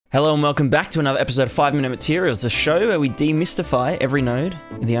Hello and welcome back to another episode of 5 Minute Materials, the show where we demystify every node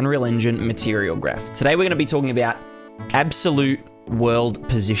in the Unreal Engine material graph. Today we're going to be talking about absolute world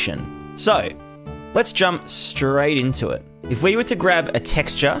position. So, let's jump straight into it. If we were to grab a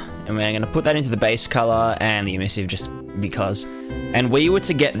texture, and we're going to put that into the base color and the emissive just because, and we were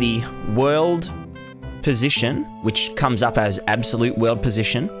to get the world position, which comes up as absolute world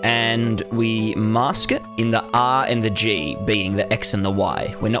position, and we mask it in the R and the G, being the X and the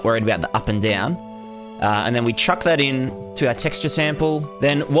Y. We're not worried about the up and down. And then we chuck that in to our texture sample.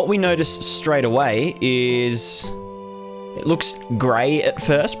 Then what we notice straight away is it looks gray at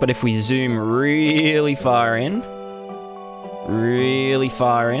first, but if we zoom really far in,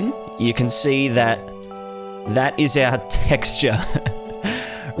 you can see that that is our texture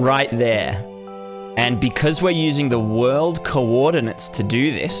right there. And because we're using the world coordinates to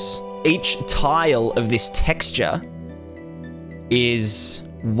do this, each tile of this texture is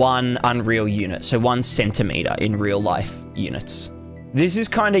one Unreal unit, so 1 centimeter in real life units. This is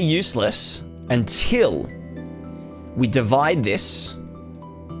kind of useless until we divide this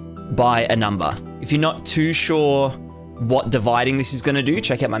by a number. If you're not too sure what dividing this is going to do,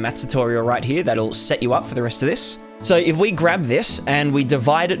 check out my maths tutorial right here. That'll set you up for the rest of this. So if we grab this and we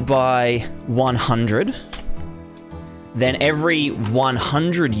divide it by 100, then every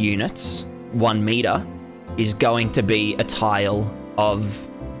 100 units, 1 meter, is going to be a tile of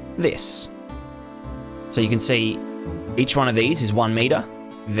this. So you can see each one of these is 1 meter.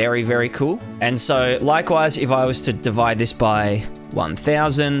 Very, very cool. And so likewise, if I was to divide this by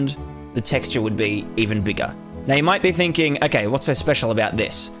 1000, the texture would be even bigger. Now you might be thinking, okay, what's so special about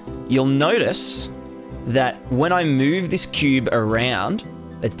this? You'll notice that when I move this cube around,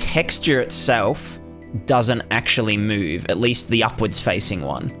 the texture itself doesn't actually move, at least the upwards facing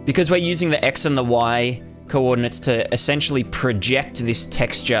one. Because we're using the X and the Y coordinates to essentially project this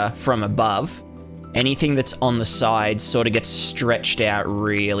texture from above, anything that's on the sides sort of gets stretched out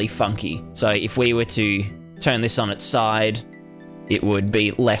really funky. So if we were to turn this on its side, it would be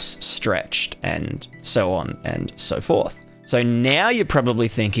less stretched, and so on and so forth. So now you're probably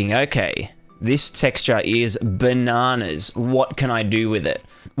thinking, okay, this texture is bananas. What can I do with it?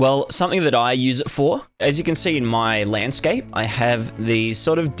 Well, something that I use it for, as you can see in my landscape, I have these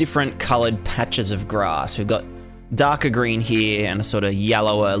sort of different colored patches of grass. We've got darker green here and a sort of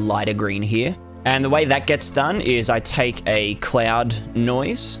yellower, lighter green here. And the way that gets done is I take a cloud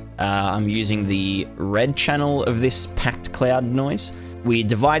noise. I'm using the red channel of this packed cloud noise. We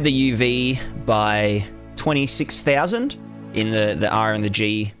divide the UV by 26,000 in the R and the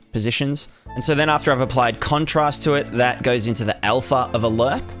G positions. And so then after I've applied contrast to it, that goes into the alpha of a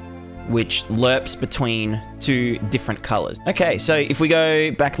lerp, which lerps between 2 different colors. Okay, so if we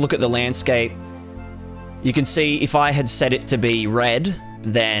go back, look at the landscape, you can see if I had set it to be red,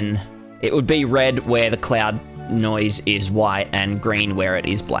 then it would be red where the cloud noise is white and green where it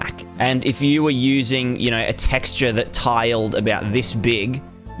is black. And if you were using, you know, a texture that tiled about this big,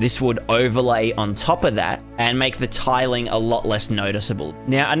 this would overlay on top of that and make the tiling a lot less noticeable.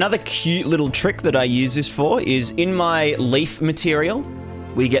 Now, another cute little trick that I use this for is in my leaf material,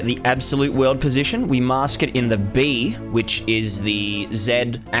 we get the absolute world position. We mask it in the B, which is the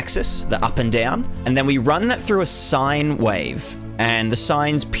Z axis, the up and down. And then we run that through a sine wave. And the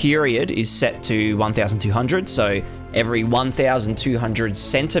sine's period is set to 1200. So every 1200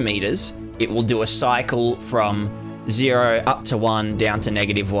 centimeters, it will do a cycle from 0 up to 1, down to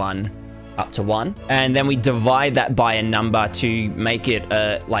 -1, up to 1. And then we divide that by a number to make it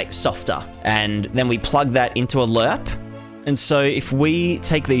like softer. And then we plug that into a lerp. And so if we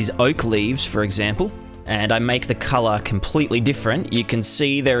take these oak leaves, for example, and I make the color completely different, you can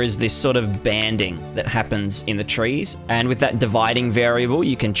see there is this sort of banding that happens in the trees. And with that dividing variable,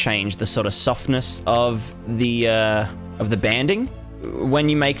 you can change the sort of softness of the banding. When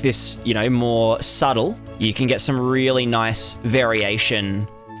you make this, you know, more subtle, you can get some really nice variation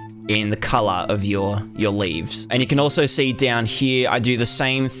in the color of your leaves. And you can also see down here, I do the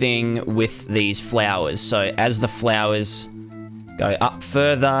same thing with these flowers. So as the flowers go up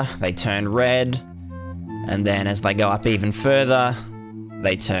further, they turn red. And then as they go up even further,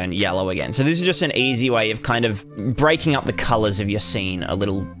 they turn yellow again. So this is just an easy way of kind of breaking up the colors of your scene a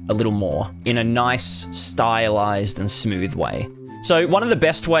little more in a nice, stylized and smooth way. So one of the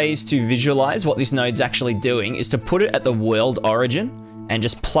best ways to visualize what this node's actually doing is to put it at the world origin and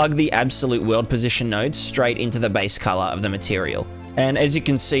just plug the absolute world position node straight into the base color of the material. And as you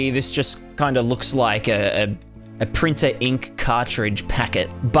can see, this just kind of looks like a printer ink cartridge packet.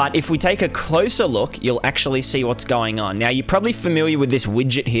 But if we take a closer look, you'll actually see what's going on. Now, you're probably familiar with this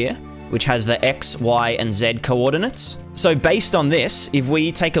widget here, which has the X, Y, and Z coordinates. So based on this, if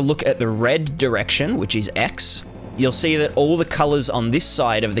we take a look at the red direction, which is X, you'll see that all the colors on this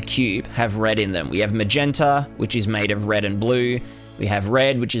side of the cube have red in them. We have magenta, which is made of red and blue. We have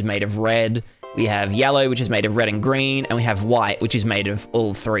red, which is made of red. We have yellow, which is made of red and green. And we have white, which is made of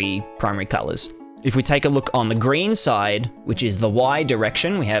all three primary colors. If we take a look on the green side, which is the Y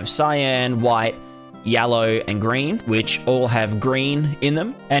direction, we have cyan, white, yellow, and green, which all have green in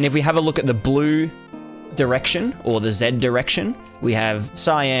them. And if we have a look at the blue direction, or the Z direction, we have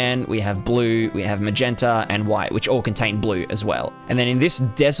cyan, we have blue, we have magenta, and white, which all contain blue as well. And then in this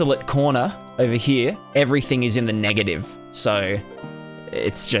desolate corner over here, everything is in the negative. So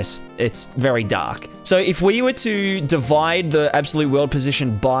it's very dark. So if we were to divide the absolute world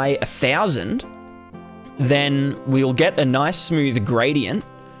position by 1,000, then we'll get a nice smooth gradient,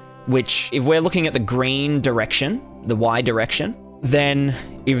 which if we're looking at the green direction, the Y direction, then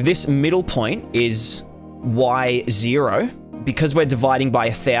if this middle point is Y0, because we're dividing by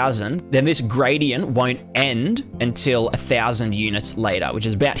 1,000, then this gradient won't end until 1,000 units later, which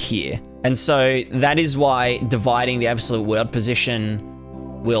is about here. And so that is why dividing the absolute world position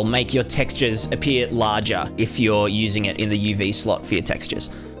will make your textures appear larger if you're using it in the UV slot for your textures.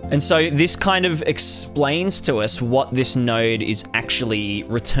 And so this kind of explains to us what this node is actually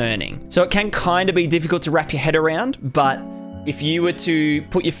returning. So it can kind of be difficult to wrap your head around, but if you were to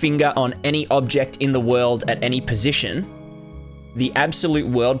put your finger on any object in the world at any position, the absolute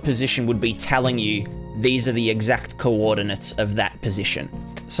world position would be telling you these are the exact coordinates of that position.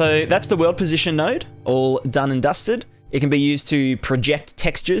 So that's the world position node, all done and dusted. It can be used to project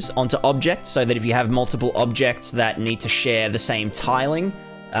textures onto objects so that if you have multiple objects that need to share the same tiling,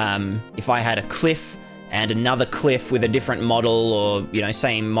 if I had a cliff and another cliff with a different model, or, you know,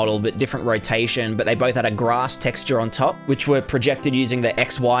 same model but different rotation, but they both had a grass texture on top, which were projected using the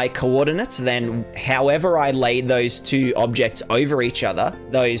XY coordinates, then however I laid those two objects over each other,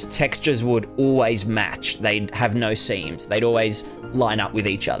 those textures would always match. They'd have no seams. They'd always line up with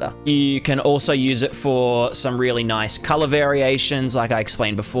each other. You can also use it for some really nice color variations, like I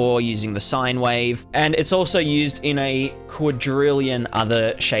explained before, using the sine wave. And it's also used in a quadrillion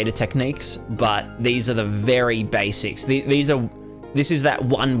other shader techniques, but these are the very basics. This is that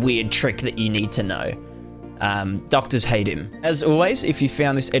one weird trick that you need to know. Doctors hate him. As always, if you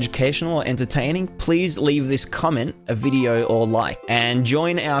found this educational or entertaining, please leave this comment, a video, or like, and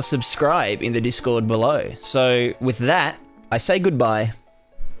join our subscribe in the Discord below. So with that, I say goodbye.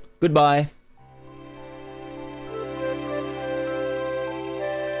 Goodbye.